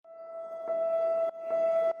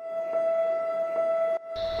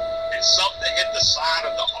the side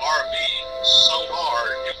of the RV so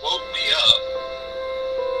hard, it woke me up.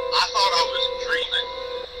 I thought I was dreaming.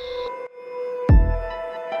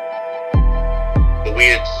 But we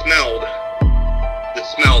had smelled the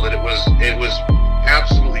smell that it was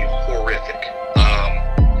absolutely horrific.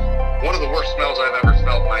 One of the worst smells I've ever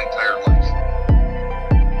smelled in my entire life.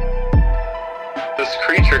 This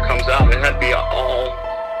creature comes out. It had to be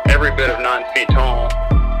every bit of 9 feet tall,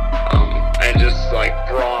 and just like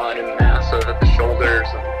broad and massive at the shoulders.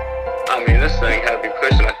 I mean, this thing had to be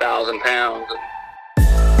pushing 1,000 pounds.